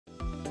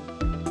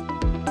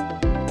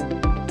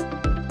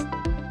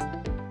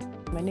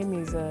My name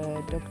is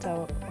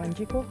Dr.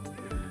 Wanjiko,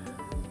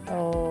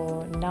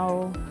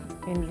 now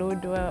in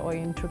Lodwar or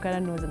in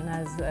Turkana known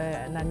as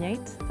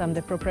Nanyait. I'm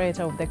the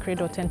proprietor of the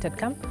Cradle tented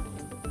camp,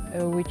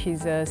 which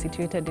is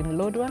situated in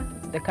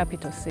Lodwar, the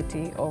capital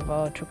city of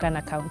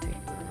Turkana County.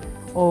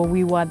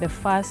 We were the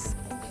first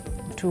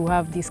to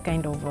have this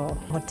kind of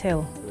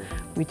hotel,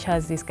 which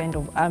has this kind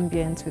of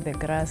ambience with the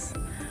grass.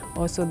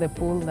 Also the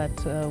pool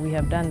that we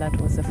have done, that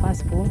was the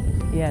first pool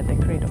here at the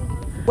Cradle.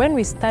 When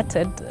we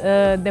started,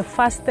 the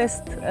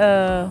fastest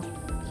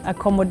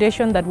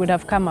accommodation that we'd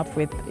have come up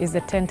with is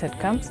the tented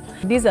camps.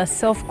 These are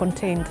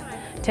self-contained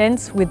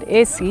tents with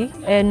AC,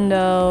 and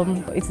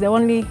it's the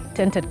only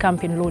tented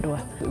camp in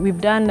Lodwar. We've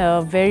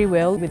done very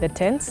well with the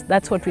tents.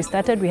 That's what we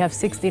started. We have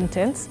 16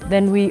 tents.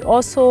 Then we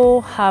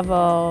also have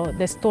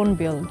the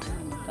stone-built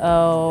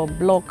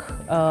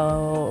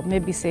block,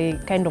 maybe say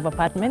kind of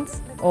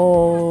apartments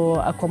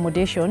or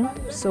accommodation.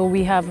 So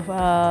we have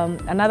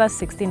another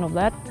 16 of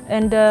that,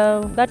 and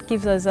that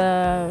gives us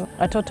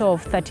a total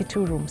of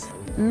 32 rooms.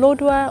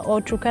 Lodwar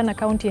or Turkana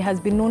County has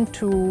been known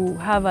to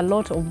have a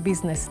lot of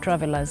business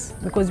travelers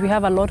because we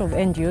have a lot of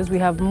NGOs. We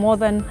have more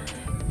than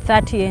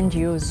 30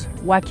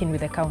 NGOs working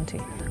with the county.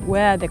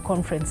 Where are the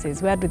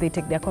conferences? Where do they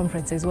take their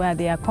conferences? Where are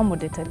they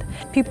accommodated?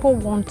 People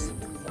want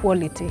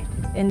quality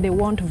and they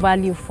want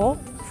value for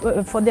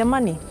their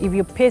money. If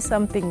you pay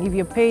something, if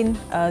you're paying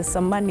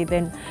some money,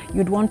 then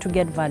you'd want to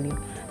get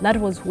value. That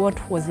was what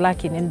was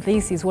lacking, and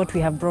this is what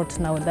we have brought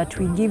now, that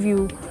we give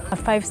you a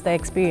 5-star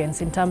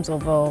experience in terms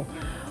of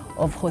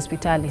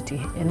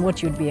hospitality and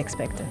what you'd be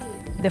expecting.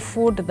 The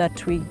food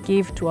that we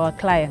give to our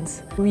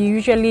clients, we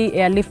usually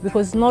airlift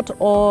because not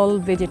all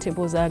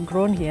vegetables are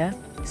grown here,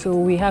 so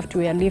we have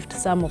to airlift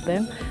some of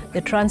them.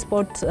 The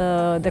transport,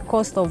 the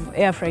cost of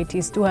air freight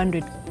is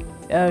 200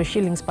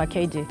 shillings per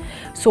kg.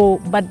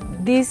 But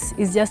this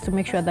is just to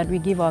make sure that we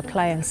give our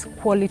clients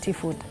quality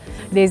food.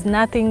 There's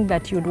nothing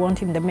that you'd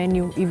want in the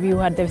menu. If you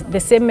had the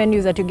same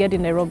menus that you get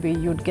in Nairobi,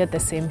 you'd get the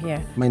same here.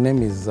 My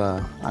name is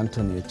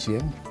Anthony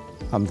Ochieng.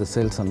 I'm the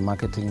Sales and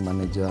Marketing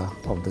Manager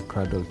of the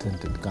Cradle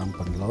Tented Camp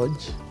and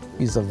Lodge.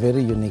 It's a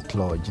very unique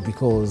lodge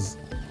because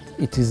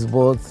it is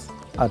both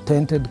a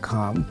tented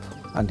camp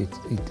and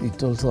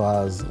it also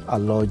has a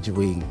lodge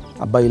wing.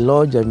 By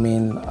lodge, I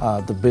mean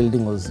the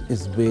building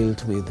is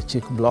built with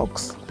chick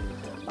blocks,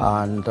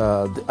 and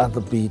the other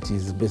bit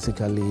is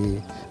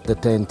basically the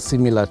tent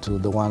similar to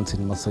the ones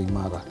in Masai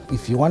Mara.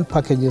 If you want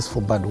packages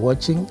for bird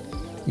watching,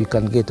 you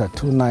can get a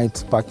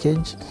 2-night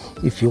package.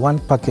 If you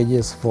want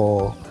packages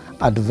for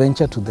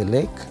adventure to the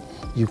lake,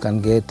 you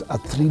can get a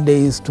 3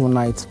 days, 2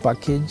 nights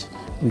package.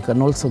 We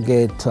can also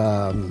get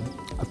a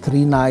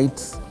 3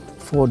 nights,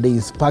 4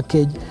 days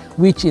package,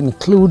 which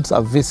includes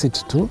a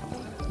visit to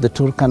the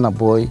Turkana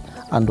Buoy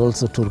and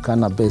also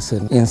Turkana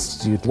Basin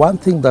Institute. One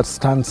thing that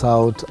stands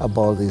out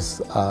about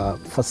this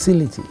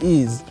facility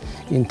is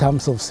in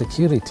terms of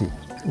security.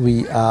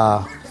 We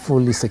are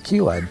fully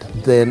secured.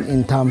 Then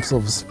in terms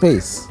of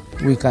space,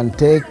 we can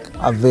take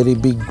a very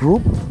big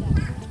group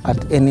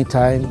at any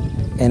time,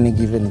 any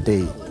given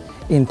day.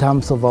 In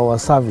terms of our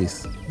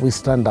service, we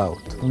stand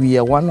out. We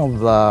are one of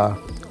the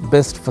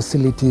best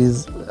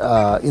facilities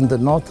in the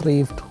North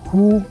Rift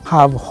who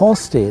have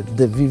hosted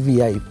the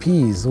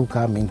VVIPs who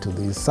come into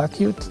the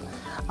circuit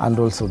and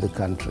also the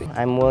country.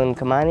 I'm William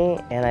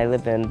Kamani and I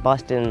live in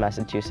Boston,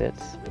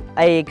 Massachusetts.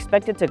 I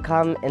expected to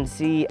come and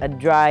see a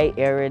dry,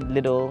 arid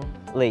little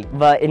lake,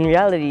 but in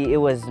reality it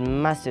was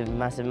massive,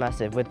 massive,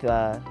 massive, with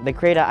the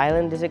Cradle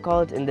Island, is it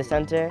called, in the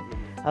center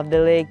of the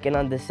lake, and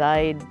on the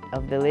side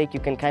of the lake you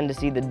can kind of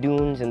see the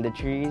dunes and the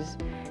trees.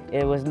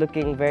 It was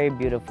looking very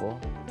beautiful,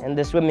 and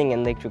the swimming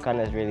in Lake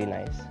Turkana is really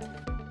nice.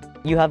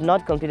 You have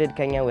not completed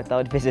Kenya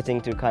without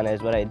visiting Turkana,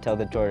 is what I tell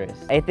the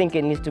tourists. I think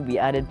it needs to be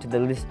added to the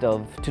list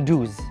of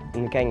to-dos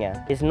in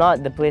Kenya. It's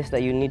not the place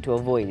that you need to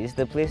avoid, it's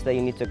the place that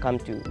you need to come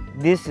to.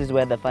 This is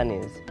where the fun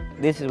is.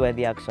 This is where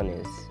the action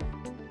is.